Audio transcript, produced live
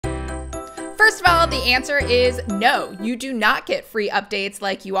First of all, the answer is no. You do not get free updates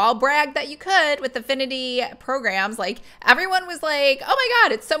like you all bragged that you could with Affinity programs. Like everyone was like, oh my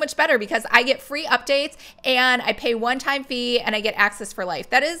God, it's so much better because I get free updates and I pay one-time fee and I get access for life.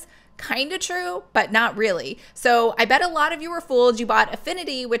 That is kind of true, but not really. So I bet a lot of you were fooled. You bought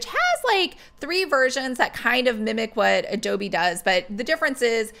Affinity, which has like 3 versions that kind of mimic what Adobe does, but the difference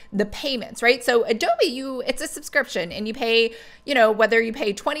is the payments, right? So Adobe, it's a subscription and you pay, whether you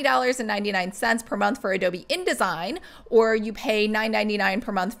pay $20.99 per month for Adobe InDesign, or you pay $9.99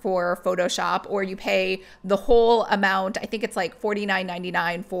 per month for Photoshop, or you pay the whole amount, I think it's like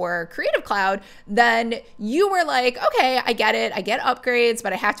 $49.99 for Creative Cloud, then you were like, okay, I get it. I get upgrades,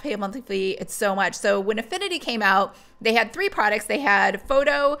 but I have to pay a monthly fee. It's so much. So when Affinity came out, they had 3 products. They had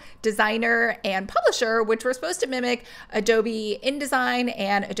Photo, Designer, and Publisher, which were supposed to mimic Adobe InDesign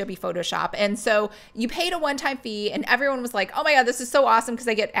and Adobe Photoshop. And so you paid a one-time fee and everyone was like, oh my God, this is so awesome because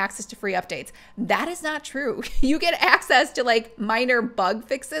I get access to free updates. That is not true. You get access to like minor bug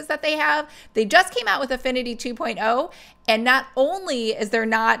fixes that they have. They just came out with Affinity 2.0. And not only is there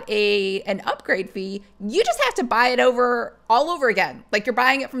not an upgrade fee, you just have to buy it all over again. Like you're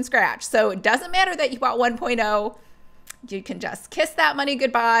buying it from scratch. So it doesn't matter that you bought 1.0. You can just kiss that money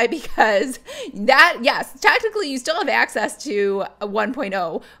goodbye because yes, technically you still have access to a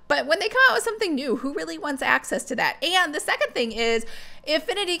 1.0, but when they come out with something new, who really wants access to that? And the second thing is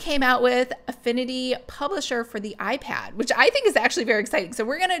Affinity came out with Affinity Publisher for the iPad, which I think is actually very exciting. So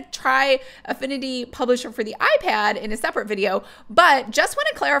we're going to try Affinity Publisher for the iPad in a separate video, but just want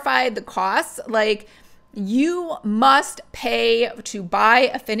to clarify the costs. Like, you must pay to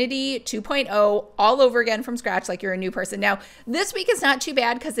buy Affinity 2.0 all over again from scratch like you're a new person. Now, this week is not too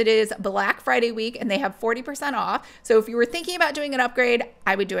bad because it is Black Friday week and they have 40% off. So if you were thinking about doing an upgrade,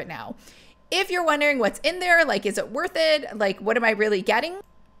 I would do it now. If you're wondering what's in there, like, is it worth it? Like, what am I really getting?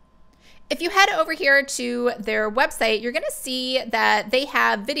 If you head over here to their website, you're going to see that they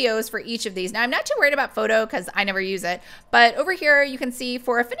have videos for each of these. Now, I'm not too worried about photo because I never use it, but over here you can see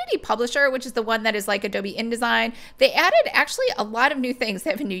for Affinity Publisher, which is the one that is like Adobe InDesign, they added actually a lot of new things. They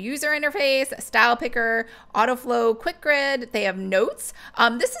have a new user interface, a style picker, autoflow, quick grid. They have notes.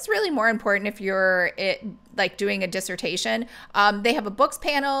 This is really more important if you're like doing a dissertation. They have a books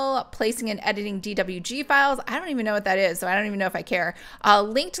panel, placing and editing DWG files. I don't even know what that is, so I don't even know if I care.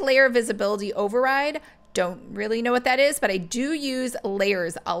 Linked layer visibility override. Don't really know what that is, but I do use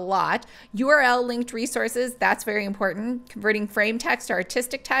layers a lot. URL linked resources, that's very important. Converting frame text to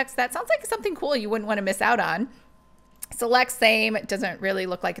artistic text, that sounds like something cool you wouldn't want to miss out on. Select same, it doesn't really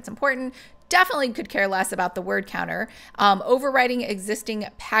look like it's important. Definitely could care less about the word counter. Overwriting existing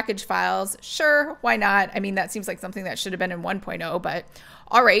package files, sure, why not? I mean, that seems like something that should have been in 1.0, but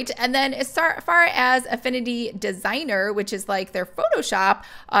all right. And then as far as Affinity Designer, which is like their Photoshop,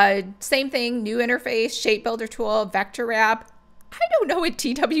 same thing, new interface, shape builder tool, vector wrap. I don't know what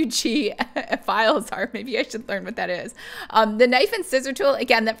TWG files are. Maybe I should learn what that is. The knife and scissor tool,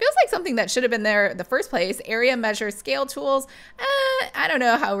 again, that feels like something that should have been there in the first place. Area measure scale tools. I don't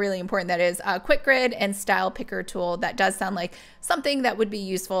know how really important that is. Quick grid and style picker tool. That does sound like something that would be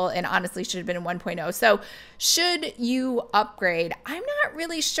useful and honestly should have been in 1.0. So should you upgrade? I'm not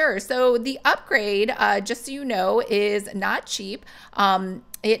really sure. So the upgrade, just so you know, is not cheap.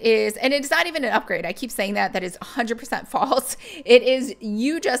 It is, and it's not even an upgrade. I keep saying that is 100% false. It is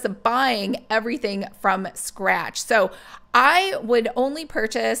you just buying everything from scratch. So I would only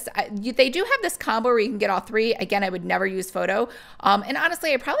purchase, they do have this combo where you can get all 3. Again, I would never use photo. And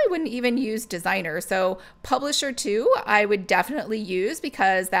honestly, I probably wouldn't even use designer. So Publisher 2, I would definitely use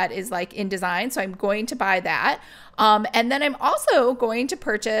because that is like InDesign. So I'm going to buy that. And then I'm also going to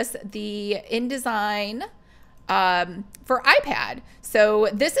purchase the InDesign for iPad. So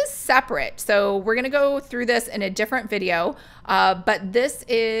this is separate. So we're going to go through this in a different video, but this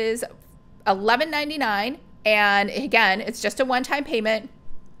is $11.99. And again, it's just a one-time payment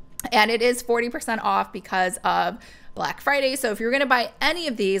and it is 40% off because of Black Friday. So if you're going to buy any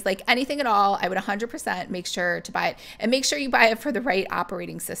of these, like anything at all, I would 100% make sure to buy it and make sure you buy it for the right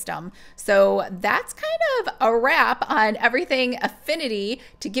operating system. So that's kind of a wrap on everything Affinity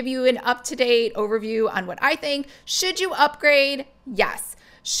to give you an up-to-date overview on what I think. Should you upgrade? Yes.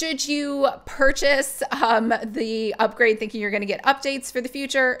 Should you purchase the upgrade thinking you're going to get updates for the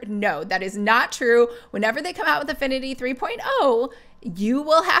future? No, that is not true. Whenever they come out with Affinity 3.0, you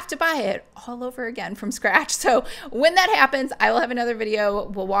will have to buy it all over again from scratch. So when that happens, I will have another video.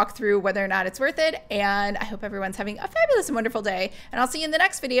 We'll walk through whether or not it's worth it. And I hope everyone's having a fabulous and wonderful day. And I'll see you in the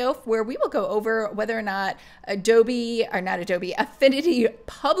next video where we will go over whether or not Affinity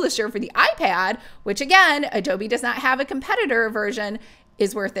Publisher for the iPad, which again, Adobe does not have a competitor version,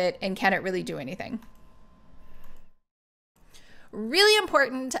 is worth it and can it really do anything? Really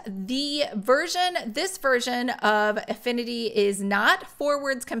important, this version of Affinity is not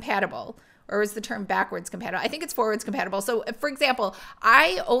forwards compatible. Or is the term backwards compatible? I think it's forwards compatible. So for example,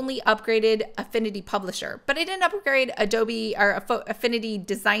 I only upgraded Affinity Publisher, but I didn't upgrade Adobe or Affinity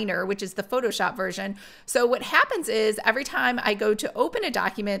Designer, which is the Photoshop version. So what happens is every time I go to open a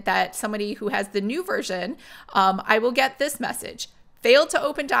document that somebody who has the new version, I will get this message. Failed to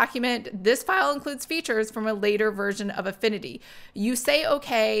open document. This file includes features from a later version of Affinity. You say,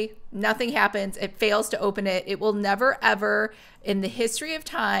 okay, nothing happens. It fails to open it. It will never, ever in the history of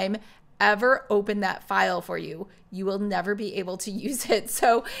time ever open that file for you. You will never be able to use it.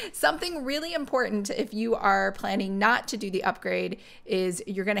 So something really important if you are planning not to do the upgrade is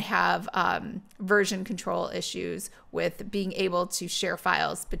you're going to have version control issues with being able to share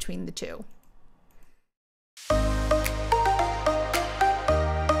files between the two.